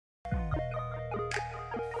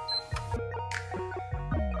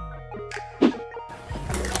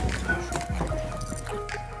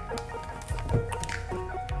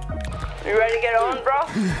You ready to get on, bro?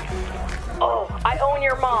 Oh, I own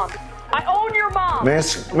your mom. I own your mom.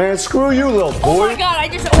 Man, screw you, little boy. Oh my god, I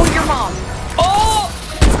just own your mom. Oh,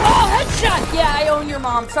 headshot. Yeah, I own your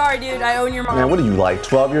mom. Sorry, dude, I own your mom. Man, what are you, like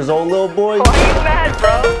 12 years old, little boy? Why are you mad,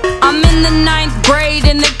 bro? I'm in the 9th grade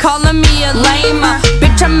and they calling me a lamer.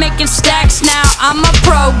 Bitch, I'm making stacks now, I'm a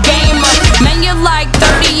pro gamer. Man, you're like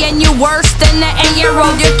 30 and you're worse than the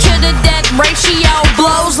 8-year-old. Your kid-to-death ratio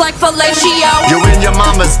blows like fellatio. You're in your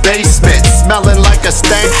mama's basement, smelling like a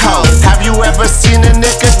stank hoe. Have you ever seen a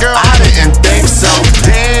nigga, girl? I didn't think so.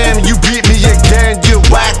 Damn, you beat me again, you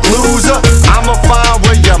whack loser. I'ma find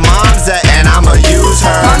where your mom's at and I'ma use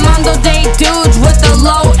her. My mom don't date dudes with a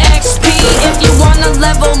low XP. If you wanna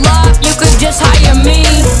level up, you could just hire me.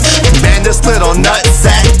 Man, this little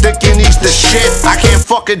nutsack thinking he's the shit. I can't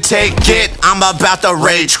fucking take it, I'm about to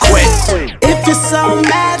rage quit. If you're so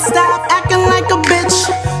mad, stop acting like a bitch.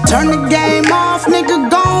 Turn the game off, nigga,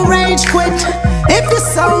 gon' rage quit. If you're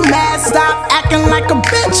so mad, stop acting like a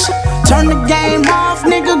bitch. Turn the game off,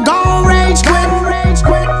 nigga, gon' rage quit.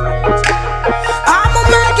 I'ma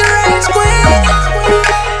make it rage quit.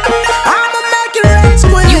 I'ma make it rage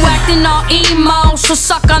quit. You acting all emo, so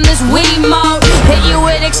suck on this Wii mode. Hit you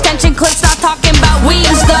with extension clips, not talking about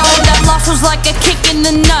weeds though. That loss was like a kick in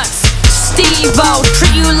the nuts. Steve-O,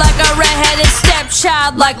 treat you like a redheaded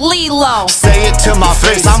stepchild like Lilo. Say it to my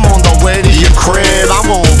face, I'm on the way to your crib. I'm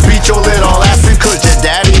gonna beat your little ass because your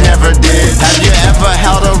daddy never did. Have you ever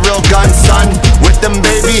held a real gun, son? With them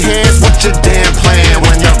baby hands, what's your damn plan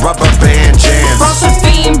when your rubber band jams?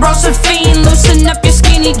 Brosephine, loosen up your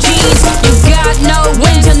skinny jeans. You got no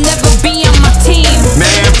wins, you'll never be on my team.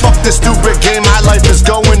 Man, fuck this stupid game, my life is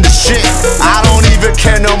going to shit. I don't even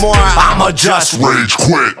care no more, I'ma just rage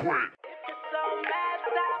quit.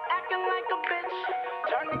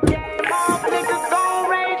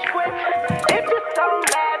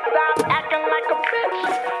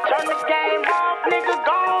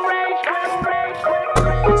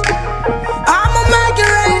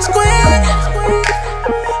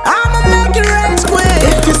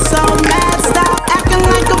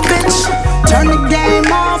 Turn the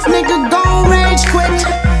game off, nigga, gon' rage quit.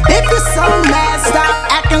 If you're so mad, stop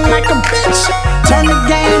acting like a bitch. Turn the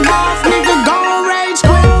game off, nigga, gon' rage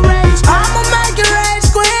quit. I'ma make it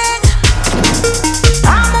rage quit.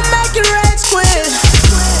 I'ma make it rage quit.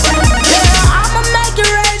 Yeah, I'ma make it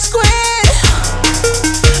rage quit.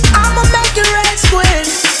 I'ma make it rage quit.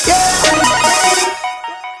 Yeah.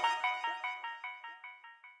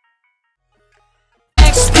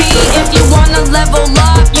 XP, if you wanna level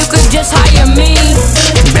up, you could just hire me.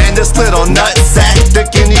 Man, this little nutsack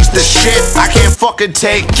thinking he's the shit. I can't fucking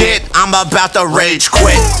take it, I'm about to rage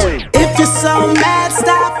quit. If you're so mad,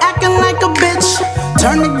 stop acting like a bitch.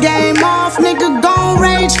 Turn the game off, nigga, gon'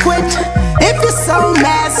 rage quit. If you're so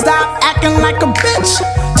mad, stop acting like a bitch.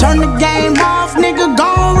 Turn the game off, nigga,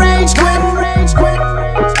 gon' rage quit.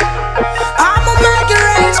 I'ma make it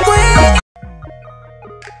rage quit.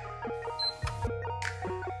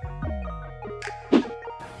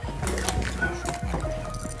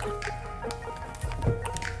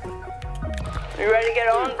 You ready to get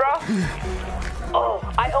on, bro? Oh,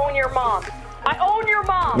 I own your mom. I own your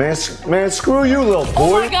mom. Man, screw you, little boy.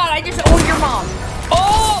 Oh my god, I just own your mom.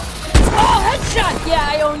 Oh, headshot. Yeah,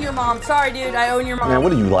 I own your mom. Sorry, dude, I own your mom. Man,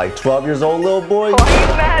 what are you, like 12 years old, little boy? Why are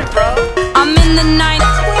you mad, bro? I'm in the 9th.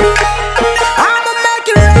 I'ma make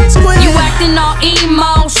it rage quit. You acting all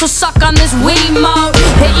emo, so suck on this Wii mode.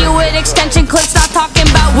 Hit you with extension clips, not talking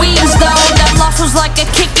about weeds though. That loss was like a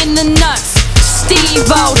kick in the nuts.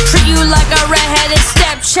 Steve-O, treat you like a redheaded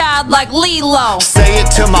stepchild like Lilo. Say it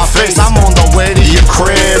to my face, I'm on the way to your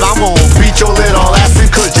crib. I'm gonna beat your little ass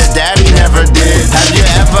because your daddy never did. Have you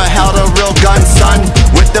ever held a real gun, son?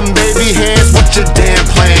 With them baby hands, what's your damn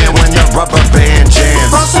plan when your rubber band jams?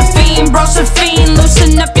 Brosephine,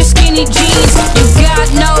 loosen up your skinny jeans. You got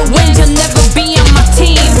no wins, you'll never be on my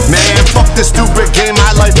team. Man, fuck this stupid game,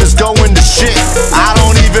 my life is going to shit. I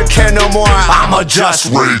don't even care no more, I'ma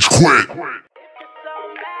just rage quit.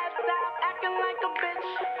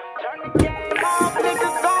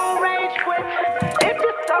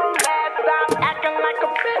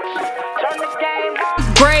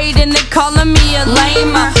 Grade and they calling me a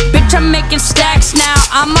lamer. Bitch, I'm making stacks now,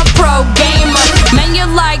 I'm a pro gamer. Man, you're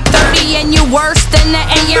like 30 and you're worse than the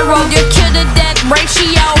 8-year-old. Your kid-to-death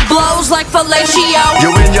ratio blows like fellatio.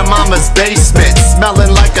 You're in your mama's basement,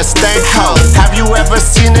 smelling like a stank hoe. Have you ever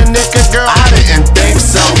seen a nigga, girl? I didn't think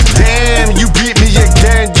so. Damn, you beat me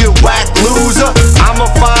again, you whack loser. I'ma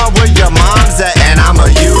find where your mom's at and I'ma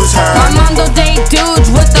use her. My mom don't date